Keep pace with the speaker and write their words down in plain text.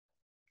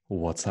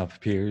What's up,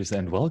 peers,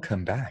 and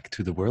welcome back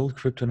to the World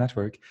Crypto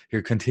Network.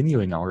 Here,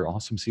 continuing our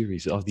awesome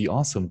series of the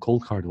awesome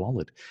ColdCard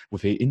Wallet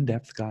with an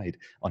in-depth guide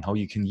on how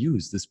you can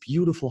use this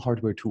beautiful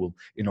hardware tool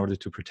in order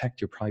to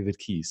protect your private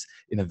keys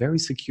in a very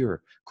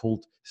secure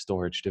cold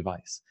storage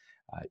device.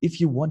 If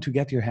you want to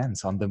get your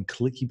hands on them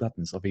clicky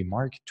buttons of a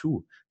Mark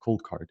II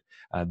cold card,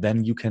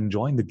 then you can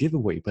join the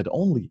giveaway, but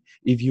only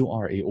if you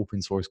are an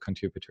open source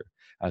contributor.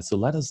 So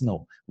let us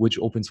know which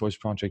open source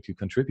project you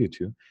contribute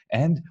to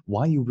and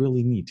why you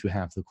really need to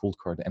have the cold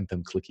card and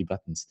them clicky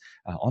buttons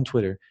on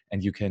Twitter,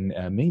 and you can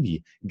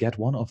maybe get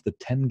one of the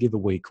 10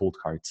 giveaway cold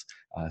cards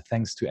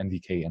thanks to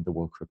NVK and the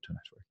World Crypto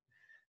Network.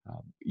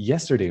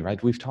 Yesterday,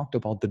 right, we've talked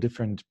about the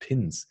different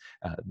pins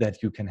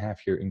that you can have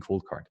here in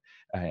ColdCard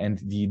and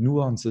the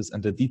nuances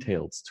and the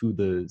details to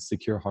the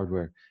secure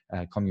hardware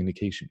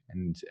communication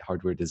and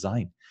hardware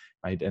design,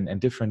 right, and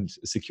different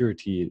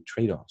security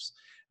trade-offs.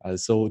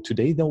 So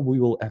today, though, we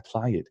will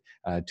apply it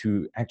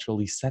to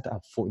actually set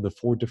up for the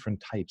 4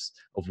 different types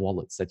of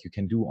wallets that you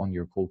can do on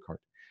your ColdCard.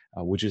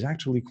 Which is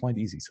actually quite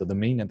easy. So the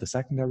main and the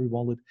secondary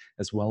wallet,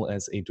 as well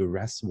as a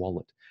duress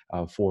wallet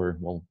for,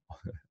 well,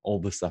 all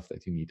the stuff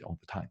that you need all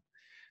the time.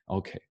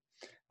 Okay,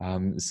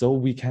 so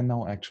we can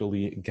now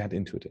actually get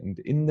into it. And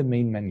in the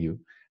main menu,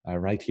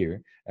 right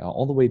here,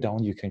 all the way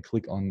down, you can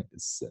click on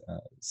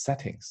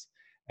settings.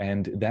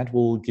 And that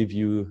will give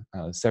you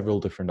several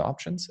different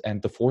options.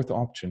 And the 4th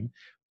option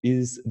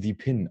is the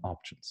pin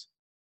options.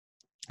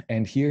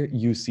 And here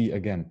you see,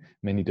 again,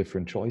 many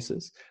different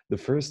choices. The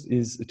first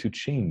is to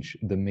change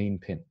the main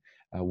pin,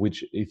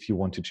 which if you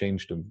want to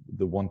change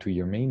the one to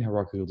your main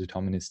hierarchical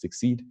deterministic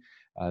seed,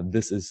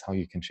 this is how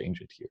you can change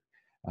it here.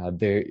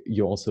 There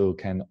you also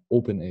can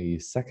open a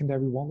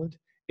secondary wallet,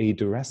 a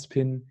duress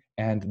pin,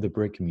 and the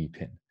brick me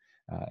pin.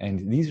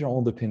 And these are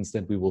all the pins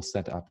that we will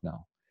set up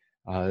now.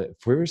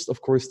 First,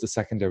 of course, the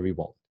secondary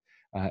wallet.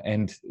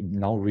 And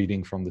now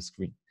reading from the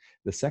screen.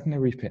 The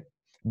secondary pin.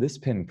 This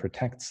pin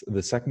protects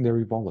the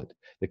secondary wallet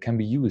that can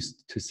be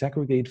used to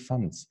segregate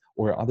funds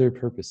or other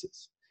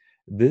purposes.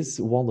 This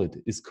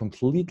wallet is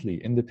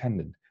completely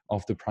independent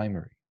of the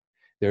primary.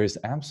 There is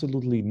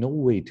absolutely no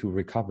way to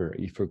recover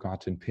a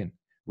forgotten pin.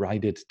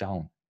 Write it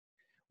down.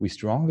 We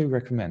strongly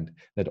recommend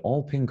that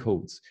all pin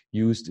codes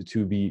used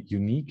to be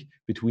unique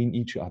between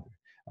each other.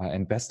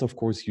 And best, of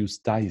course, use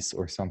dice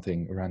or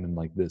something random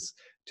like this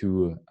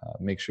to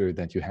make sure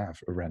that you have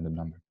a random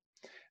number.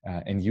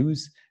 And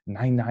use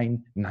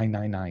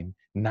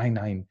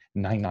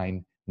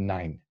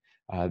 999999999.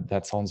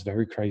 That sounds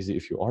very crazy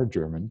if you are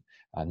German,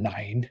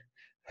 9,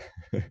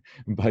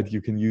 but you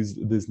can use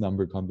this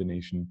number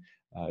combination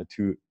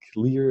to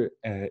clear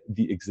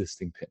the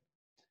existing pin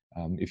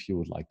if you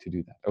would like to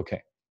do that.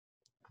 Okay.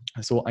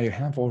 So I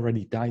have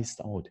already diced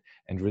out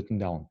and written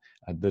down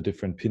the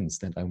different pins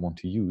that I want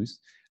to use.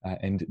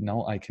 And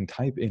now I can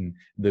type in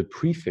the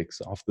prefix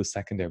of the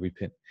secondary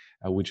pin,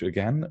 which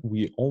again,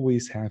 we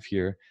always have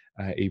here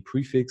a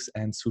prefix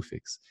and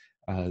suffix.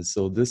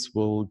 So this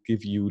will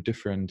give you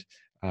different,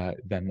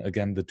 then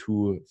again, the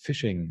 2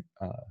 phishing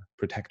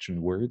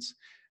protection words.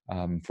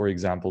 For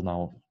example,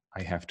 now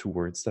I have 2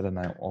 words that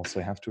I also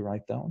have to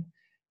write down,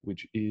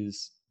 which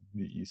is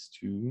these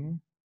 2.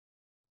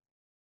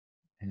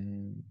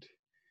 And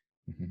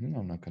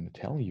I'm not going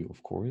to tell you,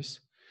 of course.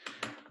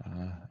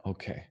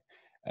 Okay.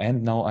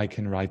 And now I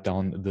can write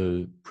down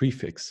the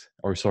prefix,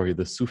 or sorry,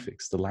 the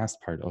suffix, the last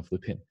part of the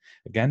pin.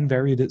 Again,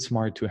 very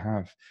smart to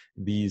have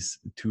these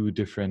 2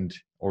 different,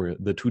 or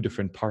the 2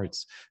 different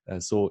parts.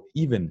 So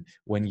even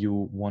when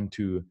you want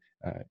to,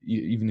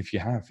 even if you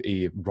have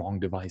a wrong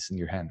device in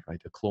your hand,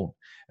 right, a clone,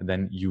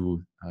 then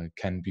you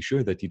can be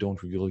sure that you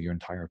don't reveal your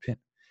entire pin.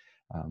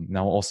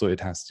 Now also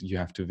you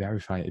have to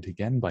verify it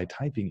again by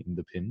typing in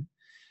the pin.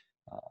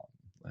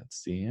 Let's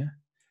see.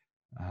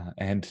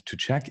 And to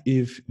check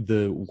if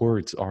the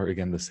words are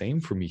again the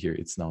same, for me here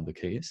it's now the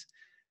case.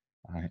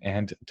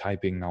 And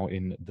typing now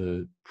in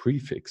the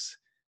prefix.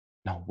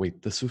 No,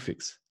 wait, the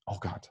suffix. Oh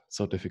God,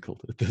 so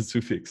difficult. The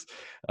suffix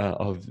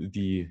of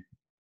the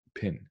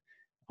pin.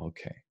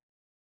 Okay.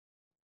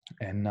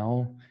 And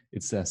now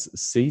it says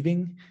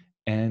saving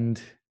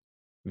and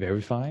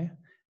verify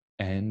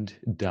and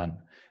done.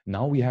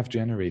 Now we have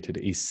generated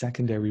a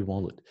secondary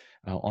wallet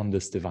on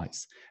this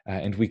device.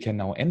 And we can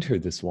now enter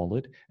this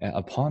wallet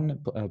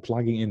upon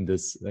plugging in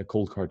this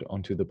cold card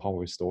onto the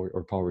power store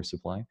or power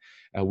supply.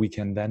 We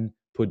can then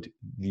put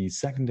the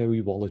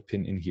secondary wallet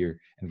pin in here,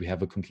 and we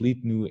have a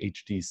complete new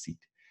HD seed,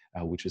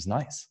 which is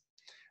nice.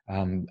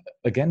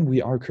 Again,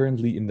 we are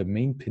currently in the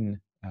main pin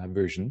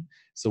version,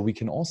 so we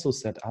can also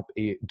set up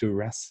a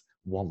duress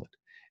wallet.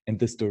 And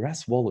this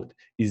duress wallet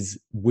is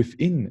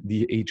within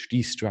the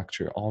HD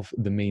structure of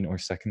the main or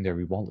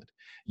secondary wallet.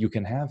 You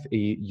can have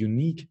a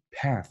unique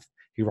path,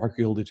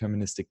 hierarchical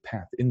deterministic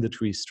path in the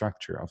tree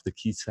structure of the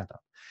key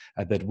setup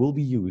that will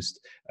be used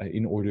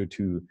in order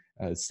to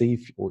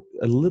save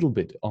a little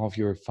bit of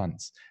your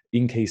funds.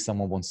 In case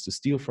someone wants to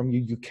steal from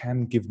you, you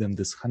can give them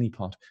this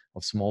honeypot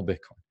of small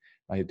Bitcoin,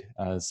 right?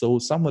 So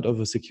somewhat of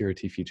a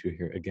security feature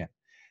here again.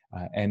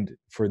 And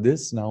for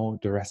this now,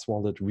 duress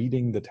wallet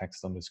reading the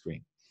text on the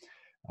screen.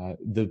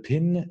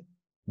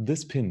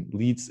 This pin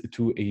leads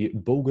to a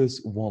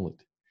bogus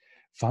wallet.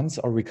 Funds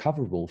are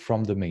recoverable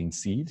from the main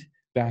seed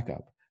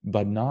backup,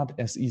 but not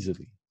as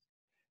easily.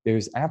 There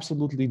is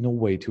absolutely no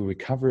way to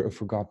recover a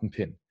forgotten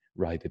PIN.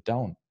 Write it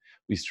down.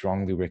 We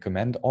strongly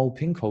recommend all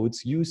PIN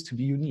codes used to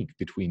be unique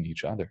between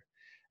each other.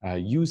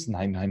 Use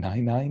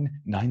 9999,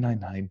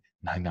 999,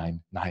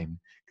 999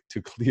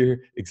 to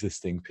clear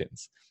existing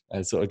pins.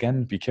 So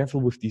again, be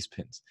careful with these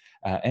pins.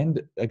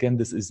 And again,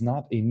 this is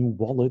not a new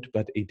wallet,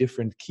 but a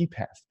different key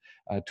path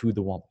to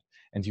the wallet.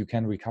 And you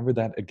can recover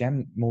that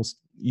again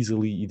most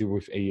easily either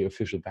with a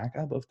official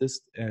backup of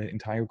this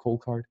entire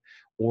cold card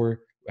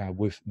or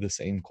with the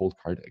same cold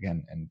card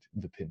again and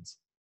the pins.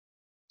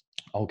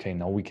 Okay,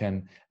 now we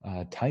can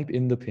type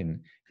in the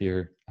pin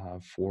here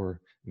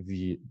for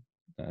the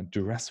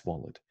duress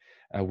wallet,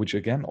 which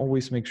again,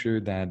 always make sure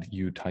that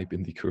you type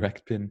in the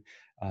correct pin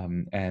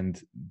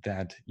and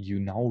that you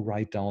now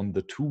write down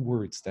the 2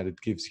 words that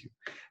it gives you.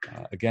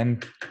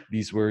 Again,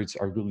 these words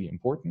are really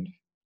important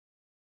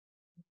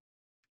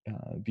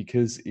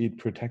because it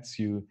protects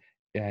you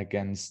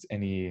against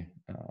any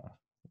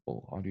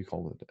well, how do you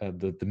call it?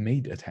 The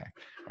maid attack,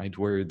 right?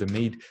 Where the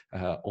maid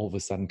all of a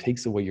sudden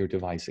takes away your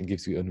device and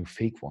gives you a new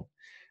fake one.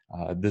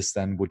 This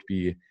then would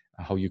be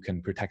how you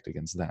can protect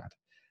against that.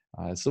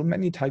 So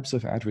many types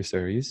of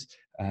adversaries,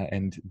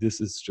 and this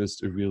is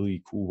just a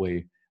really cool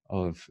way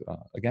of,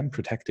 again,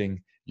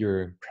 protecting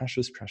your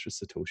precious,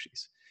 precious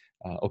Satoshis.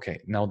 Okay,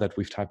 now that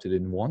we've typed it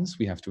in once,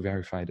 we have to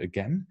verify it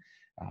again.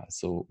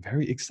 So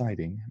very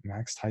exciting,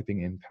 Max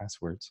typing in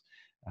passwords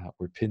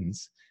or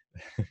pins.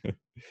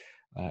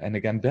 And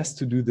again, best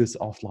to do this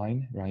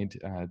offline, right?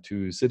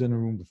 To sit in a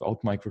room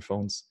without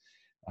microphones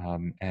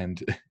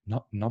and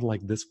not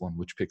like this one,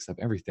 which picks up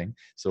everything.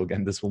 So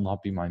again, this will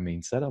not be my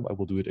main setup. I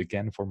will do it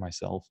again for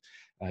myself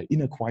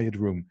in a quiet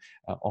room,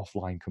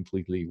 offline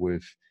completely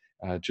with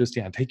just,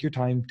 yeah, take your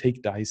time,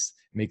 take dice,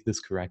 make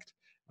this correct.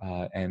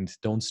 And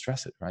don't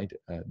stress it, right?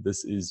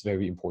 This is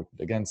very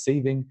important. Again,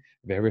 saving,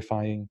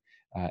 verifying,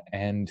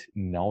 and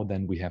now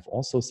then we have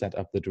also set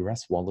up the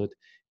duress wallet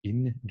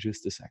in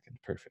just a second.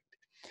 Perfect.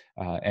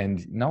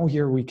 And now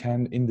here we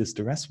can, in this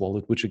duress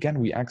wallet, which again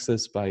we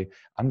access by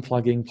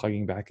unplugging,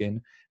 plugging back in,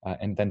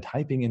 and then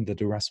typing in the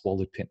duress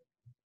wallet pin,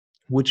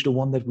 which the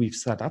one that we've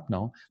set up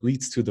now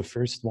leads to the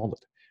first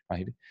wallet,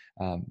 right?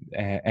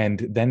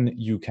 And then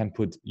you can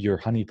put your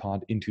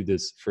honeypot into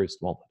this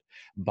first wallet.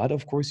 But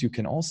of course, you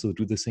can also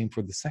do the same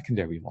for the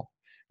secondary wallet,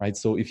 right?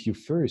 So if you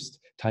first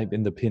type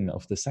in the pin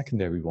of the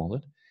secondary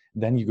wallet,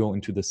 then you go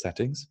into the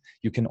settings.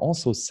 You can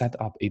also set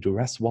up a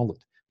duress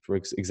wallet for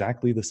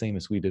exactly the same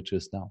as we did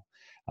just now.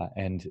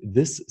 And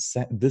this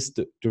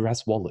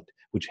duress wallet,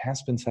 which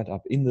has been set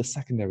up in the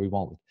secondary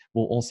wallet,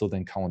 will also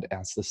then count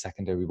as the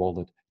secondary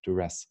wallet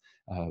duress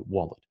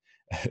wallet.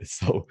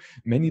 So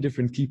many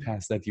different key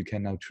paths that you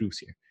can now choose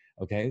here.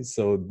 Okay,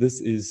 so this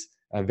is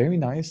very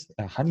nice.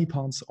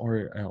 Honeypots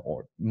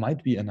or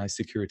might be a nice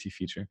security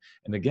feature.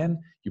 And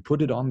again, you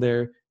put it on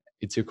there.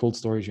 It's your cold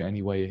storage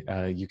anyway.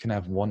 You can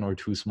have 1 or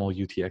 2 small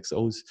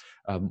UTXOs,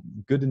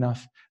 good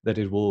enough that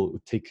it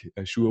will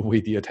shoo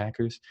away the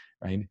attackers,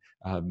 right?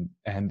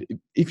 And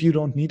if you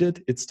don't need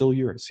it, it's still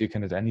yours. You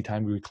can at any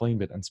time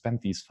reclaim it and spend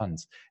these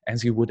funds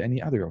as you would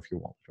any other of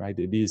your wallet, right?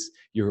 It is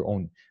your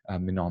own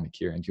mnemonic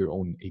here and your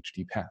own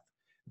HD path.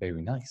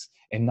 Very nice.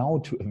 And now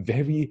to a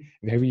very,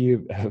 very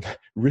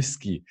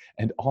risky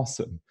and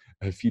awesome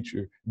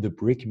feature, the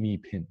Brick Me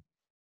pin.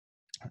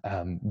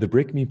 The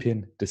Brick Me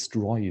pin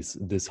destroys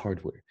this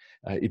hardware.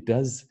 It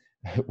does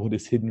what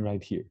is hidden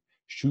right here.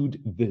 Shoot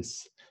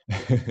this.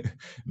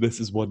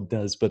 This is what it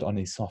does, but on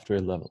a software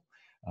level.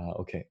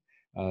 Okay.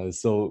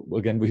 So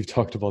again, we've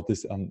talked about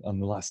this on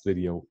the last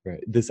video.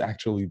 Right? This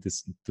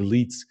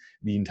deletes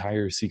the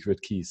entire secret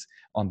keys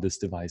on this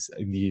device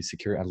in the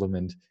secure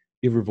element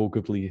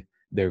irrevocably.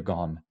 They're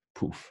gone.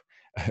 Poof.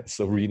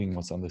 So reading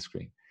what's on the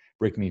screen.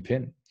 Brick Me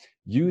pin.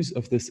 Use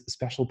of this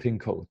special pin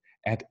code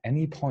at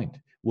any point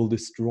will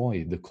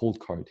destroy the cold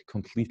card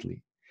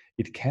completely.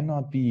 It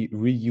cannot be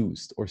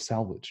reused or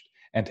salvaged,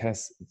 and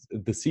has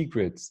the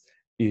secrets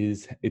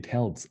it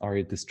held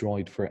are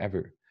destroyed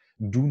forever.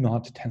 Do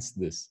not test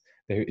this.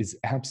 There is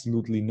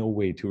absolutely no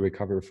way to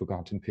recover a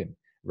forgotten pin.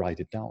 Write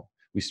it down.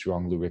 We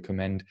strongly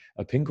recommend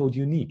a pin code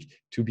unique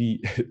to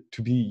be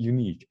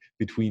unique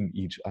between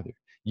each other.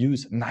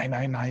 Use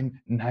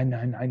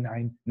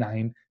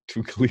 9999999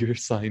 to clear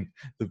sign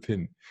the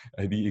pin,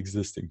 the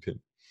existing pin.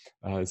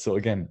 So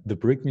again, the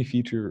Brick Me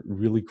feature,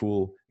 really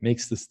cool,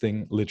 makes this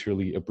thing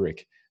literally a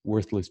brick,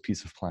 worthless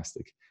piece of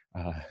plastic.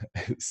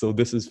 So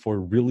this is for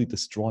really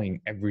destroying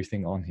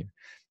everything on here.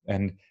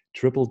 And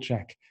triple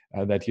check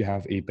that you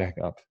have a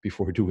backup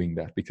before doing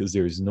that, because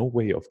there is no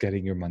way of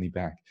getting your money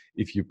back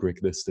if you brick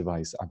this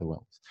device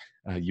otherwise.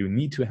 You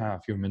need to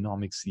have your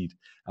mnemonic seed,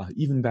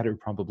 even better,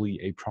 probably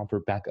a proper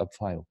backup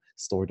file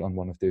stored on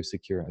one of their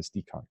secure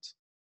SD cards.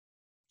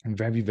 And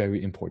very,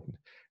 very important,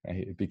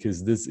 right?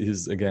 Because this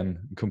is, again,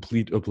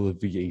 complete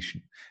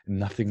obliviation.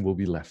 Nothing will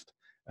be left.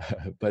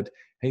 But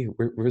hey,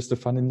 where's the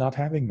fun in not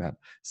having that?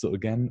 So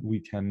again, we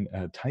can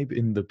type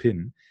in the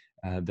pin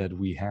that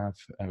we have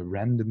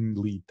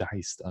randomly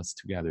diced us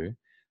together.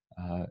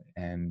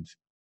 And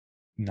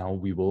now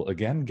we will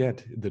again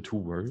get the 2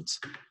 words,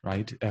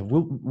 right,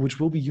 which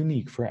will be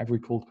unique for every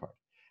cold card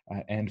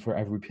and for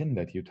every pin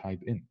that you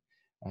type in.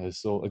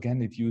 So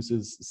again, it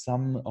uses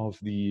some of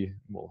the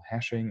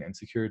hashing and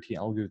security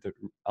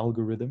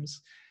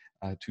algorithms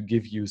to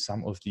give you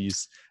some of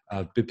these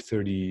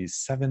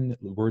BIP37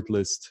 word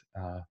list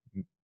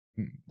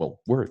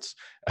words.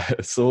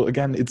 So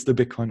again, it's the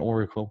Bitcoin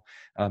Oracle.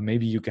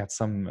 Maybe you get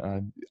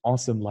some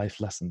awesome life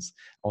lessons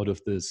out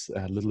of this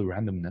little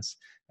randomness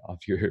of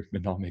your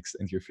mnemonics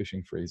and your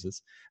phishing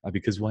phrases,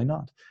 because why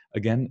not?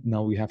 Again,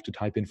 now we have to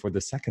type in for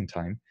the second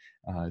time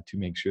to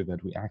make sure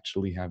that we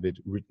actually have it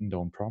written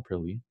down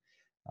properly.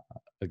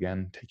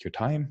 Again, take your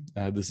time.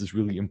 This is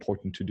really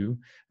important to do,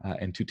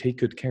 and to take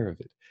good care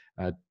of it.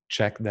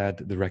 Check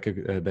that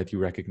that you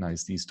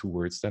recognize these 2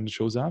 words. Then it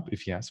shows up.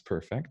 If yes,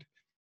 perfect.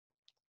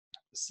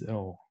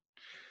 So,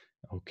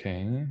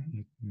 okay.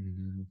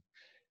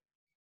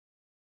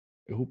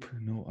 Oop,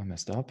 no, I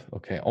messed up.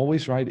 Okay,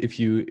 always right. If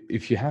you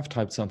have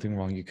typed something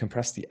wrong, you can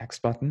press the X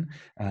button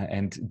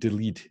and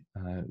delete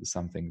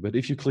something. But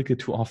if you click it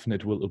too often,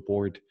 it will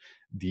abort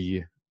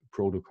the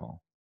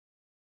protocol.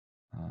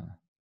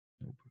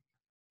 Nope.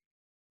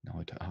 Now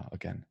it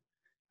again,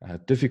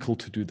 difficult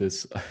to do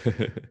this,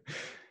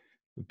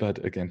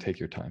 but again, take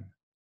your time.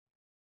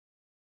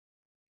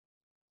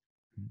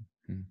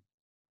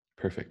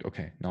 Perfect.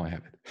 Okay, now I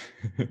have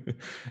it.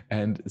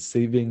 And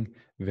saving,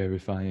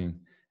 verifying,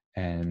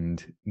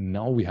 and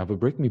now we have a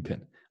break me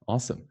pin.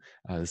 Awesome.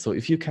 So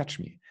if you catch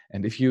me,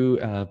 and if you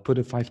put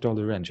a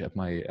 $5 wrench at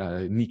my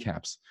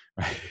kneecaps,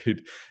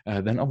 right,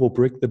 then I will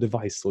break the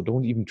device. So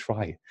don't even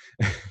try.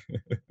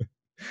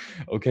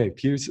 Okay,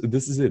 Piers,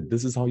 this is it.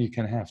 This is how you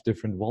can have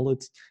different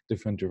wallets,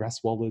 different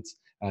duress wallets,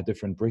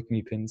 different break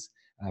me pins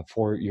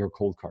for your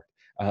cold card.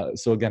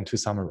 So again, to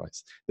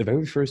summarize, the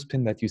very first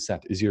pin that you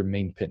set is your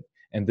main pin.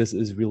 And this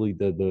is really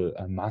the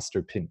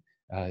master pin.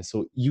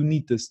 So you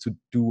need this to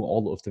do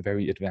all of the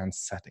very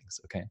advanced settings,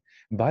 okay?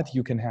 But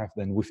you can have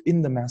then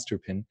within the master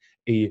pin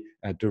a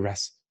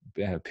duress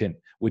pin,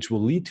 which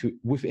will lead to,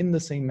 within the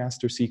same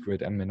master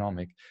secret and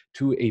mnemonic,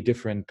 to a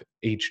different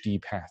HD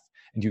path.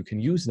 And you can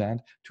use that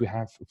to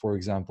have, for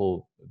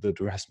example, the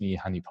duress me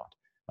honeypot,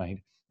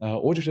 right?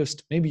 Or to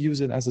just maybe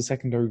use it as a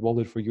secondary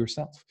wallet for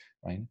yourself,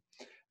 right?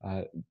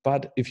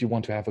 But if you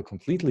want to have a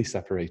completely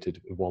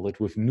separated wallet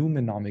with new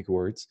mnemonic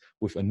words,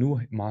 with a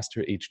new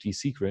master HD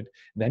secret,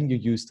 then you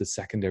use the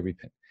secondary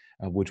pin,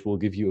 which will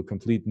give you a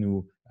complete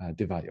new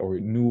device or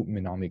new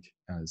mnemonic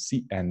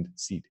seed.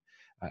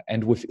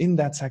 And within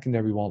that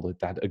secondary wallet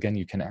that, again,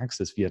 you can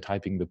access via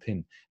typing the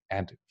pin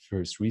at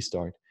first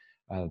restart,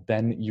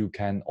 then you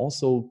can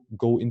also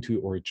go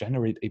into or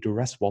generate a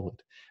duress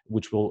wallet,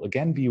 which will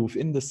again be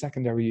within the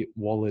secondary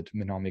wallet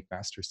mnemonic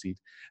master seed.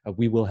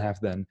 We will have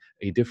then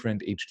a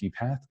different HD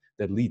path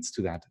that leads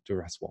to that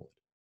duress wallet.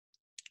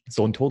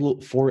 So in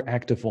total, 4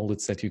 active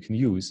wallets that you can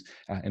use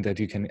and that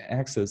you can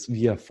access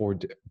via 4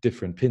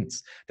 different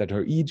pins that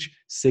are each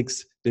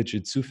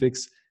 6-digit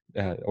suffix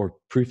or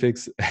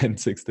prefix and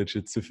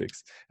 6-digit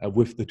suffix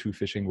with the 2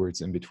 phishing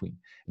words in between.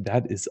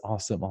 That is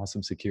awesome,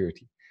 awesome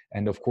security.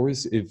 And of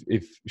course,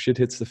 if shit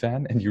hits the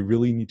fan and you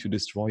really need to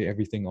destroy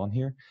everything on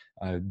here,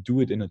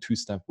 do it in a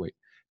 2-step way.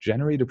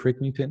 Generate a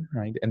prick me pin,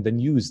 right? And then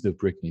use the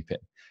prick me pin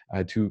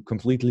to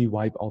completely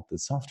wipe out the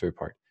software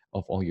part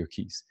of all your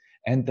keys.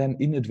 And then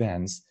in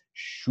advance,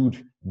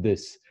 shoot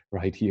this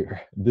right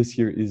here. This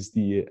here is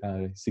the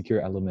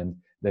secure element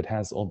that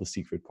has all the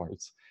secret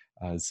parts.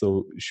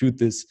 So shoot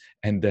this,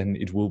 and then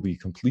it will be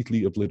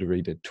completely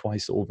obliterated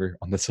twice over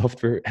on the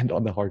software and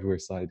on the hardware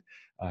side.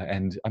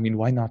 And I mean,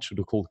 why not shoot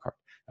a cold card?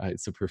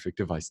 It's a perfect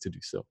device to do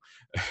so.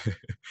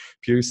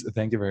 Piers,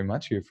 thank you very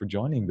much here for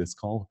joining this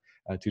call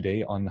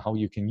today on how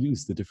you can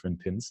use the different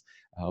pins.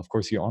 Of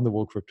course, you're on the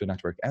World Crypto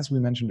Network. As we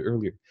mentioned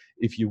earlier,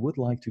 if you would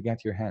like to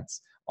get your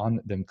hands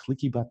on them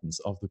clicky buttons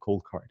of the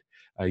cold card,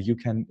 you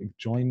can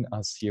join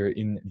us here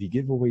in the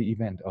giveaway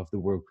event of the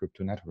World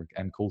Crypto Network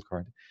and cold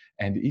card.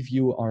 And if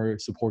you are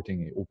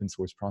supporting an open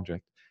source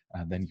project,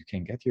 then you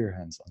can get your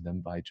hands on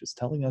them by just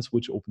telling us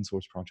which open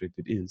source project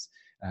it is,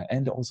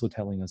 and also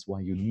telling us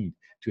why you need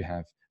to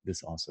have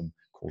this awesome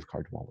cold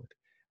card wallet.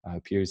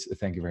 Piers,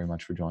 thank you very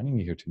much for joining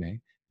me here today,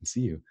 and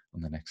see you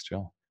on the next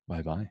show.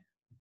 Bye-bye.